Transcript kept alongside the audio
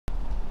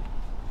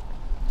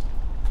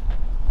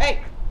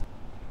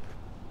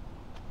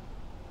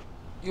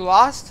You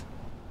lost?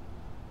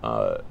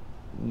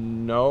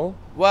 No.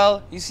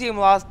 Well, you seem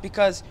lost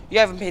because you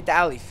haven't paid the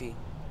alley fee.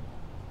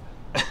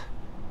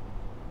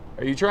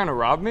 Are you trying to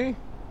rob me?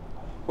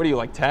 What are you,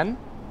 like 10?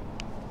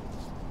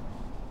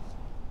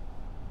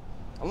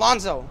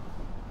 Alonzo,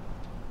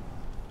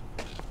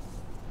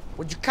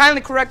 would you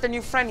kindly correct our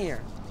new friend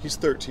here? He's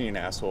 13,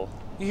 asshole.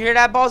 You hear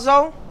that,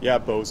 Bozo? Yeah,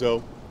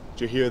 bozo.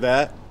 Did you hear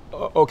that?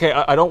 Okay,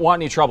 I don't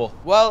want any trouble.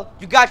 Well,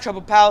 you got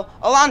trouble, pal.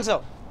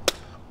 Alonzo.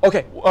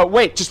 Okay,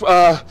 wait, just,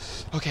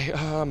 okay,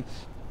 I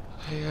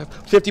have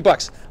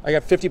 $50. I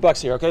got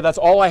 $50 here, okay? That's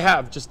all I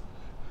have, just...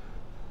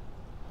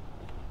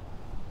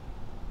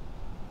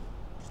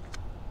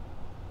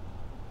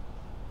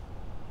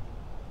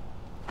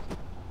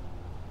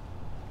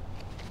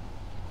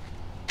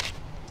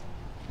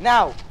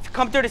 Now, if you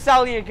come through this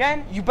alley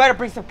again, you better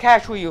bring some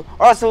cash with you,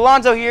 or else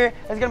Alonzo here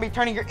is gonna be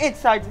turning your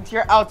insides into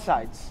your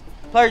outsides.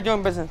 Pleasure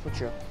doing business with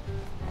you.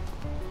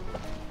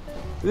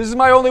 This is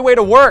my only way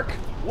to work.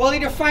 Well,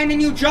 either find a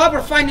new job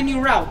or find a new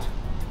route.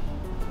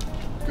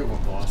 Good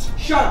one, boss.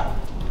 Shut up.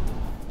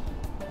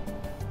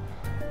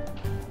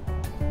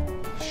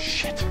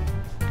 Shit.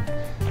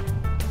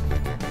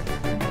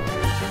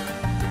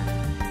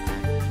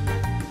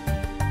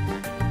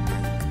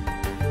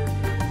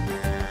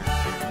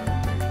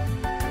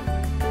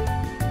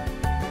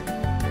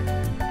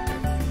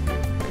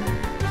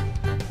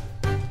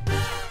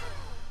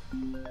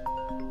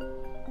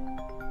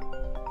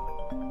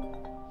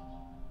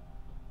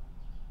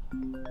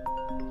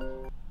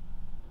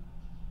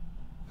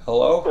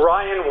 Hello?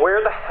 Ryan,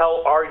 where the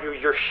hell are you?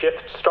 Your shift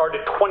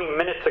started 20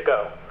 minutes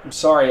ago. I'm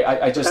sorry,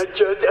 I just... I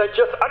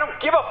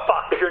don't give a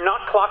fuck. If you're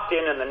not clocked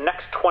in the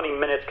next 20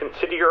 minutes,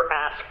 consider your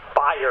ass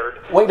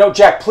fired. Wait, no,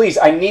 Jack, please,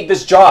 I need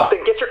this job.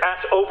 Then get your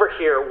ass over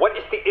here. What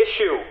is the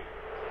issue?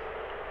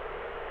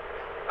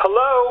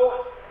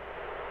 Hello?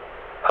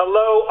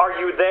 Hello, are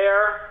you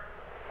there?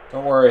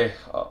 Don't worry,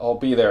 I'll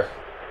be there.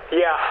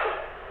 Yeah,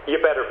 you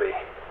better be.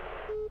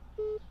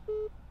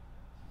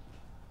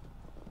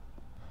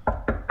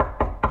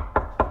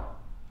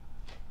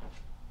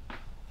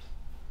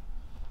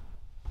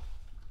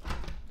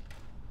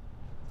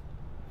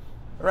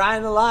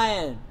 Ryan the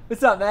Lion.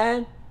 What's up,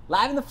 man?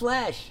 Live in the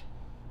flesh.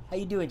 How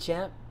you doing,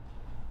 champ?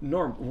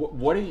 Norm,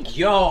 what are you...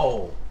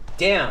 Yo,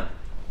 damn.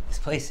 This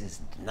place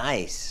is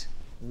nice.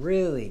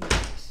 Really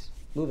nice.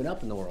 Moving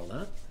up in the world,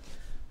 huh?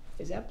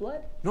 Is that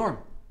blood? Norm,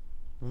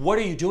 what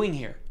are you doing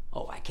here?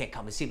 Oh, I can't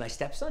come and see my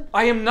stepson?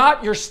 I am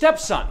not your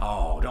stepson.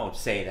 Oh, don't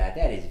say that.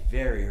 That is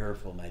very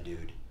hurtful, my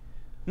dude.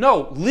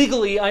 No,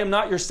 legally, I am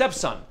not your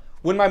stepson.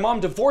 When my mom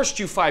divorced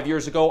you 5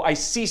 years ago, I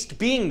ceased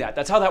being that.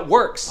 That's how that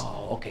works.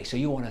 Oh, okay, so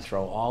you want to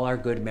throw all our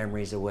good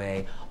memories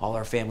away, all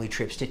our family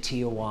trips to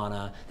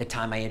Tijuana, the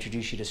time I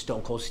introduced you to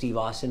Stone Cold Steve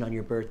Austin on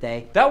your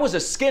birthday. That was a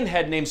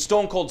skinhead named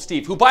Stone Cold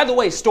Steve, who, by the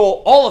way,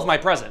 stole all of my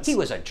presents. He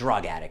was a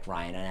drug addict,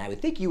 Ryan, and I would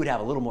think you would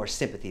have a little more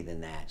sympathy than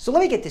that. So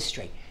let me get this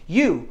straight.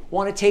 You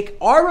want to take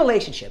our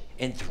relationship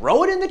and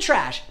throw it in the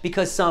trash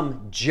because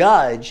some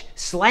judge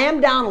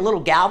slammed down a little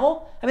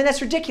gavel? I mean,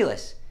 that's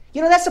ridiculous.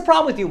 You know, that's the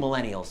problem with you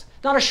millennials.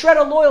 Not a shred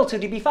of loyalty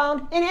to be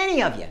found in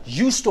any of you.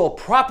 You stole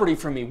property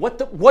from me. What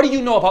do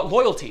you know about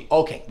loyalty?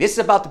 Okay, this is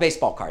about the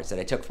baseball cards that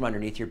I took from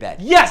underneath your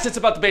bed. Yes, it's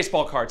about the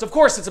baseball cards. Of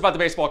course it's about the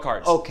baseball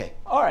cards. Okay,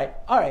 all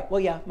right. Well,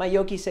 yeah, my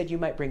Yoki said you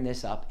might bring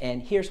this up,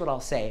 and here's what I'll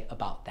say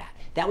about that.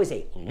 That was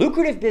a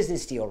lucrative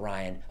business deal,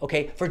 Ryan,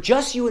 okay, for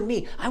just you and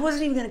me. I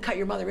wasn't even gonna cut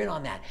your mother in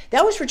on that.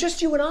 That was for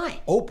just you and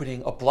I.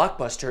 Opening a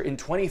Blockbuster in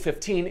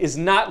 2015 is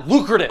not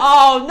lucrative.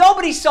 Oh,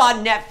 nobody saw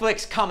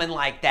Netflix coming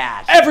like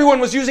that. Everyone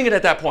was using it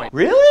at that point.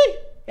 Really?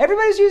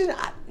 Everybody's using it?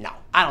 No,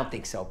 I don't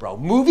think so, bro.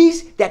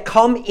 Movies that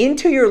come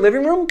into your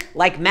living room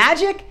like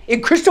magic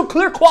in crystal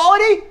clear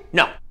quality?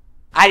 No,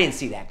 I didn't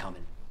see that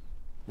coming.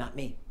 Not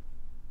me.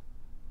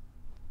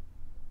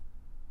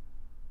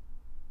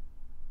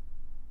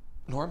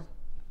 Norm,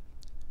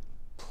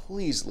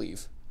 please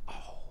leave.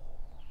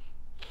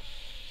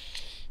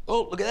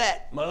 Oh, look at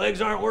that. My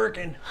legs aren't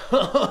working.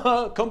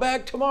 Come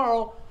back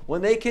tomorrow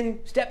when they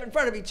can step in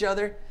front of each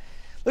other.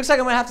 Looks like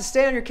I'm gonna have to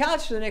stay on your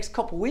couch for the next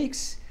couple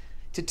weeks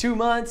to 2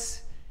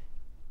 months.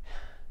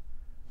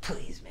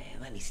 Please,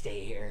 man, let me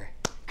stay here.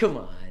 Come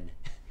on.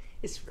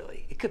 It's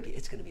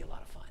gonna be a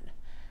lot of fun.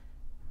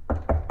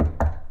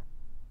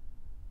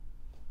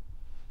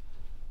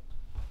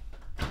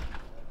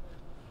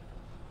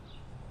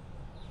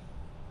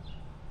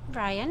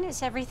 Ryan,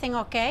 is everything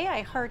okay?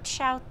 I heard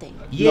shouting.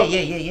 Yeah.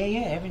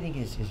 Everything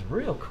is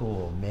real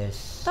cool,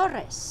 Miss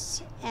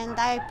Torres. And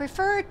I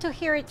prefer to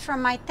hear it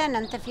from my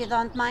tenant, if you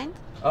don't mind.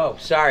 Oh,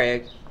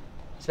 sorry. I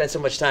spent so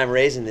much time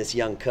raising this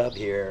young cub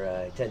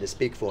here. I tend to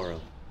speak for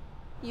him.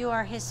 You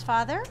are his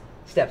father?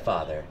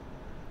 Stepfather.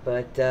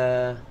 But,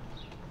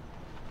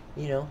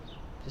 you know,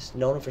 just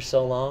known him for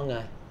so long,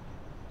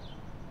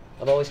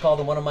 I've always called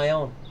him one of my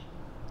own.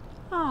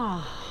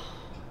 Oh.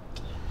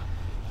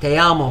 Te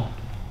amo,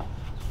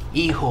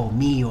 hijo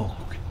mío.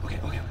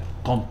 Okay.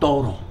 Con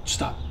todo.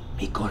 Stop.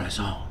 Mi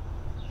corazón.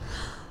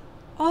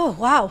 Oh,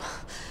 wow.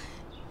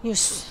 You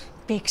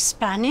speak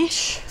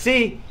Spanish?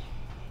 See,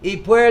 Y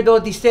puedo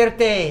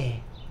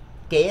decirte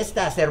que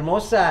estás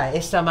hermosa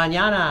esta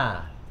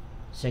mañana,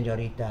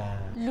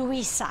 señorita.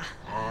 Luisa.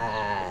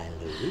 Ah,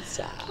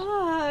 Luisa.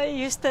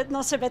 Ay, usted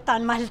no se ve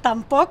tan mal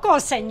tampoco,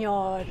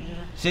 señor.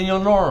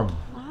 Señor Norm.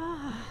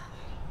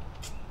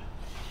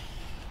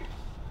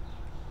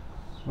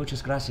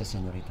 Muchas gracias,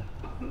 señorita.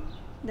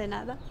 De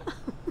nada.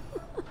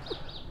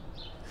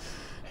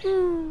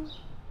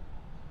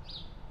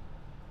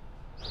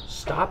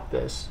 Stop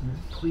this.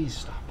 Please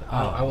stop it.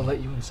 I will let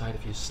you inside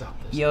if you stop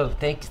this. Yo,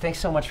 thanks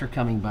so much for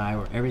coming by.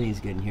 Everything's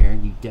good in here.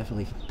 You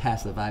definitely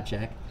passed the vibe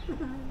check.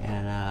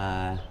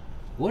 And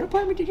what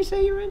apartment did you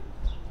say you were in?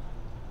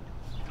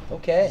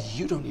 Okay.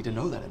 You don't need to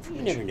know that You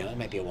information. never know. It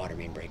might be a water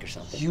main break or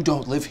something. You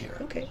don't live here.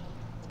 Okay.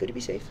 It's good to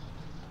be safe.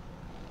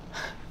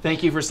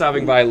 Thank you for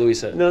stopping by,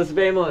 Luisa. Nos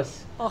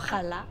vemos.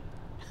 Ojalá.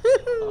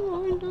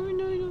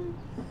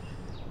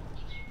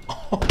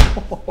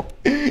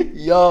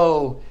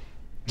 Yo,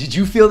 did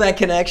you feel that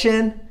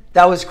connection?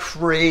 That was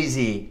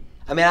crazy.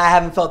 I mean, I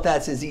haven't felt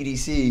that since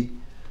EDC.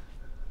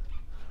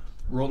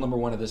 Rule number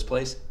 1 of this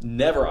place,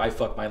 never I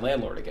fuck my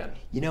landlord again.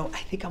 You know,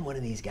 I think I'm one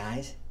of these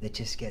guys that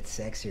just gets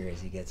sexier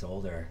as he gets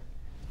older.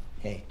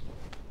 Hey,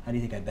 how do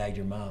you think I bagged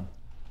your mom?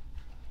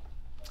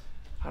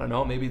 I don't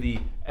know, maybe the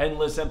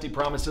endless empty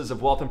promises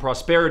of wealth and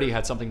prosperity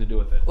had something to do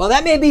with it. Well,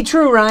 that may be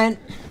true, Ryan.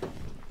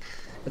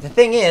 But the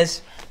thing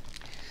is,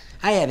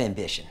 I have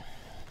ambition.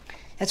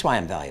 That's why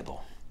I'm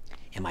valuable.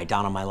 Am I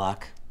down on my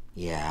luck?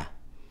 Yeah.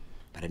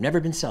 But I've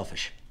never been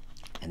selfish.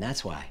 And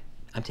that's why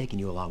I'm taking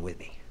you along with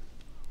me.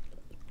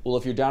 Well,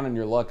 if you're down on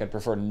your luck, I'd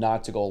prefer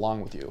not to go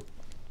along with you.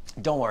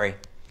 Don't worry.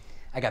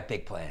 I got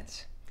big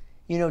plans.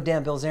 You know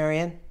Dan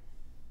Bilzerian?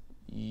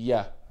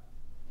 Yeah.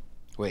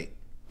 Wait,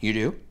 you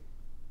do?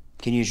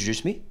 Can you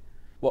introduce me?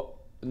 Well,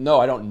 no,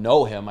 I don't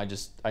know him.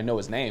 I know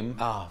his name.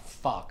 Oh,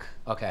 fuck.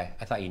 Okay,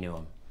 I thought you knew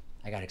him.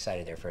 I got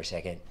excited there for a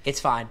second. It's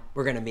fine.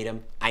 We're gonna meet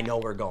him. I know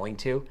we're going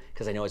to,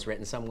 because I know it's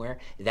written somewhere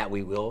that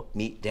we will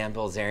meet Dan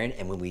Bilzerian,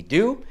 and when we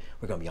do,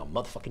 we're gonna be on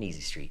motherfucking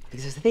Easy Street.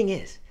 Because the thing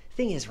is,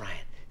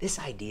 Ryan, this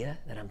idea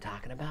that I'm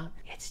talking about,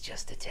 it's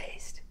just a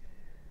taste.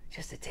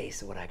 Just a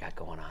taste of what I got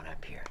going on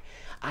up here.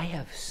 I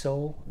have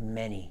so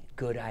many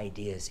good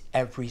ideas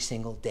every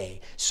single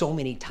day, so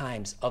many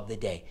times of the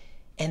day,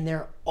 and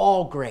they're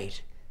all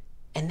great.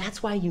 And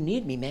that's why you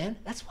need me, man.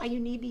 That's why you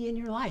need me in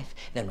your life.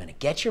 Then I'm gonna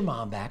get your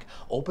mom back,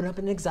 open up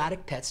an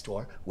exotic pet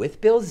store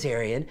with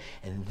Bilzerian,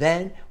 and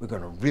then we're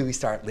gonna really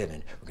start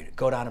living. We're gonna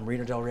go down to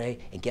Marina Del Rey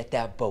and get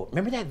that boat.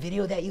 Remember that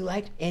video that you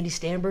liked, Andy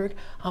Samberg?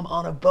 I'm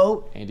on a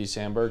boat. Andy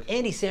Samberg?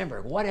 Andy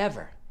Samberg,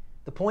 whatever.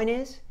 The point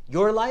is,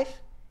 your life,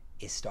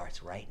 it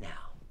starts right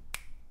now.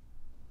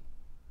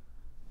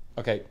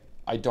 Okay,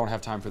 I don't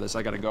have time for this.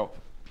 I gotta go.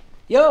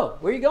 Yo,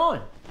 where you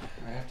going?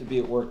 I have to be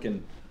at work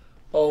and...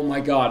 Oh my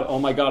God,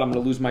 I'm gonna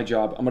lose my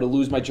job. I'm gonna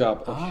lose my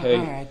job, okay?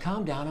 All right,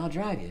 calm down, I'll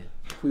drive you.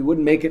 We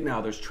wouldn't make it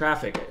now, there's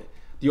traffic.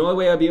 The only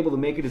way I'd be able to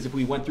make it is if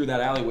we went through that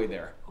alleyway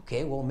there.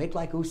 Okay, well, make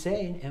like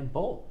Hussein and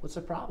bolt. What's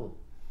the problem?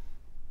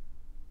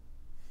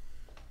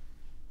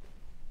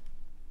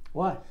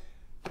 What?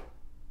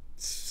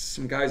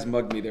 Some guys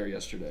mugged me there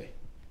yesterday.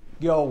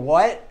 Yo,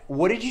 what?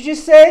 What did you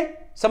just say?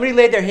 Somebody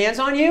laid their hands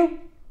on you?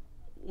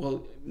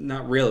 Well,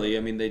 not really.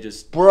 I mean, they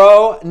just...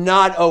 Bro,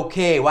 not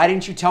okay. Why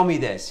didn't you tell me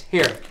this?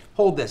 Here,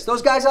 hold this.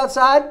 Those guys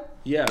outside?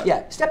 Yeah.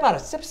 Yeah, step out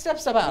of the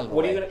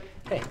What are way. you gonna...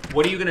 Hey,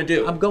 What are you gonna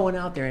do? I'm going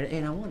out there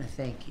and I want to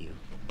thank you.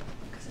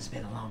 Because it's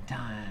been a long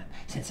time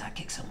since I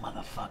kicked some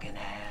motherfucking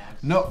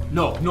ass. No,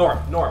 Norm,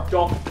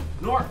 don't.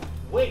 Norm,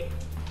 wait.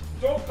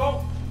 Don't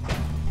go.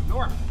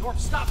 Norm,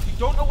 stop. You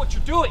don't know what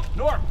you're doing.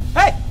 Norm.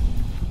 Hey!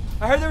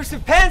 I heard there were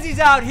some pansies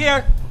out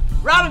here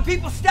robbing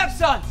people's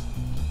stepsons.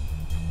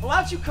 Well,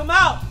 why don't you come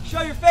out,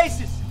 show your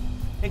faces,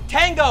 and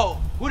tango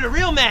with a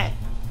real man?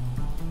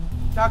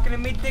 Talking to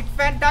me, Dick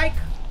Van Dyke?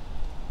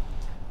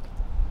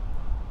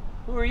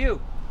 Who are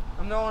you?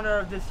 I'm the owner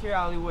of this here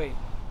alleyway.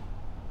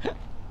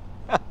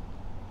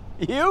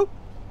 You?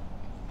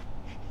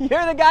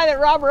 You're the guy that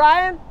robbed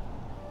Ryan?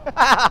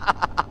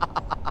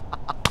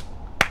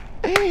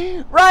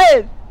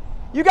 Ryan,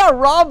 you got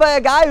robbed by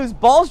a guy whose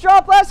balls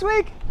dropped last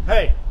week?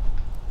 Hey!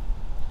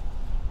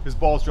 His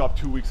balls dropped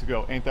 2 weeks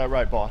ago. Ain't that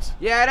right, boss?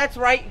 Yeah, that's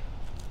right.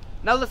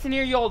 Now listen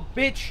here, you old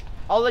bitch.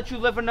 I'll let you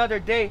live another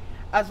day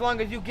as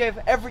long as you give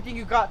everything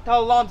you got to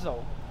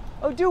Alonzo.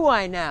 Oh, do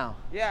I now?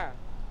 Yeah.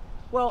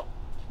 Well,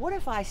 what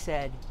if I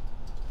said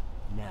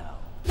no?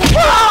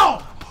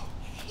 Oh!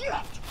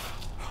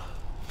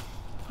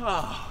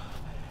 Oh,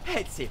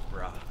 that's it,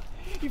 bro.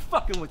 You're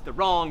fucking with the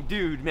wrong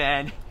dude,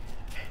 man.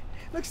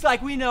 Looks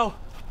like we know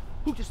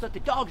who just let the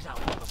dogs out,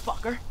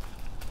 motherfucker.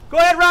 Go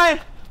ahead, Ryan.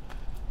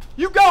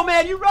 You go,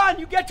 man. You run.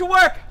 You get to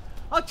work.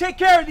 I'll take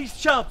care of these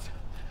chumps.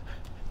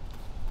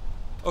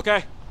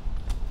 Okay.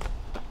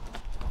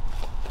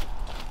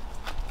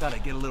 Gotta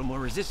get a little more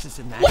resistance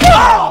in that.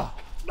 Oh!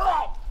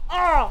 No!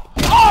 Oh!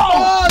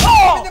 Oh!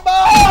 Oh! Give me the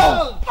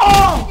ball!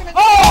 Oh! Give me the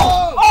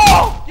ball!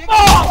 Oh! Give me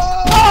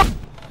the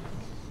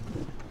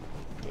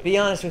ball! Be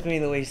honest with me,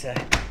 Louisa.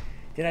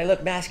 Did I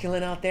look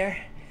masculine out there?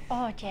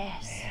 Oh,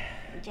 yes.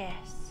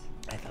 Yes.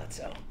 I thought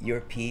so.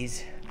 Your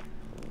peas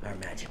are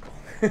magical.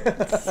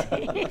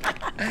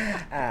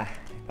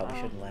 Probably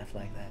shouldn't laugh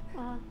like that.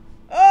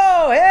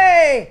 Oh,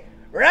 hey!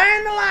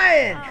 Ryan the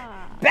Lion!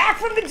 Back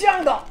from the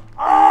jungle!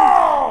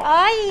 Oh!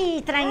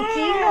 Ay,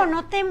 tranquilo,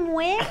 no te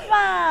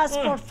muevas,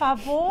 por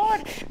favor.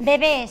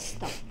 Bebe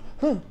esto.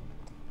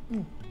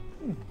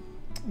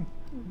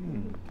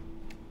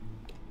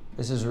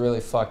 This is really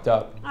fucked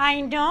up.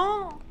 I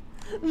know.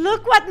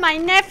 Look what my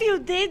nephew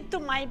did to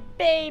my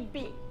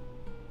baby.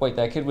 Wait,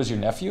 that kid was your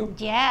nephew?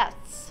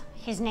 Yes.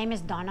 His name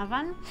is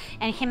Donovan,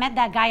 and he met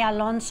that guy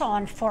Alonso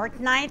on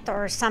Fortnite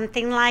or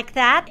something like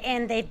that,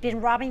 and they've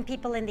been robbing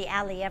people in the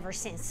alley ever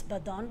since.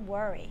 But don't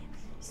worry,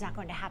 it's not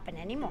going to happen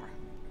anymore.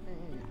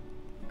 No.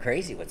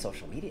 Crazy what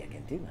social media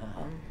can do,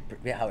 huh?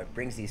 How it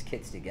brings these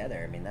kids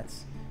together. I mean,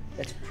 that's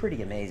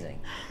pretty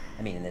amazing.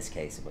 I mean, in this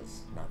case, it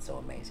was not so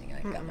amazing.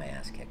 I got my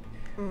ass kicked.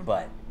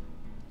 But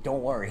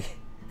don't worry.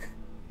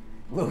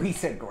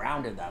 Luisa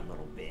grounded that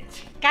little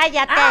bitch.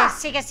 Cállate,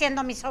 sigue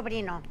siendo mi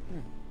sobrino.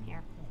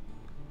 Here.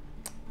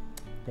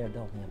 There,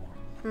 don't, mi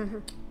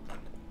amor.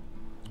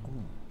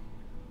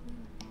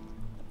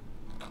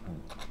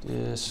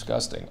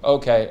 Disgusting.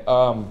 Okay,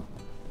 I'm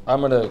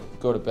gonna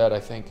go to bed, I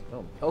think.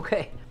 Oh,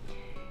 okay.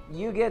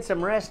 You get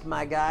some rest,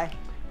 my guy.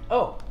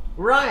 Oh,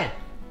 Ryan.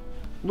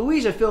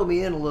 Louisa filled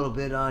me in a little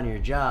bit on your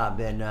job,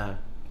 and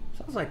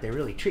sounds like they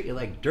really treat you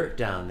like dirt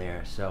down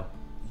there, so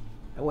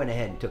I went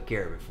ahead and took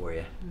care of it for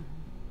you.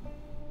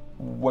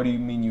 What do you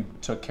mean you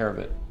took care of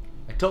it?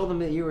 I told them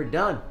that you were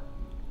done.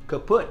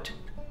 Kaput.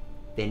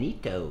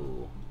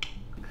 Finito.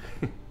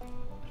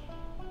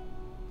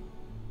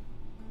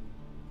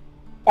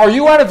 Are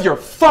you out of your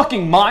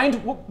fucking mind?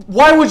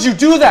 Why would you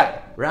do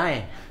that?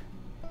 Ryan,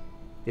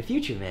 the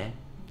future, man.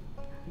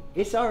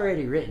 It's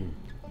already written.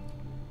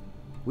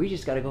 We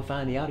just gotta go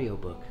find the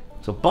audiobook.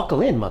 So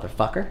buckle in,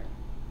 motherfucker.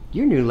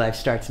 Your new life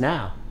starts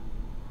now.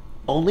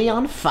 Only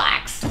on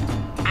Fox.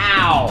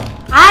 Ow!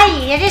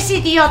 Ay, eres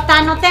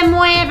idiota, no te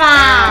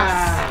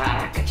muevas.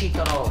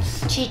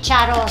 Cachitos.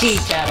 Chícharos.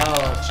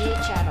 Chícharos.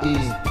 Chícharos. Y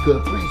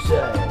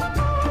caprese.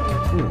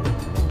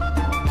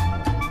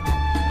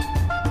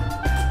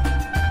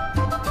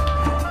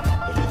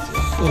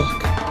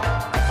 Ugh.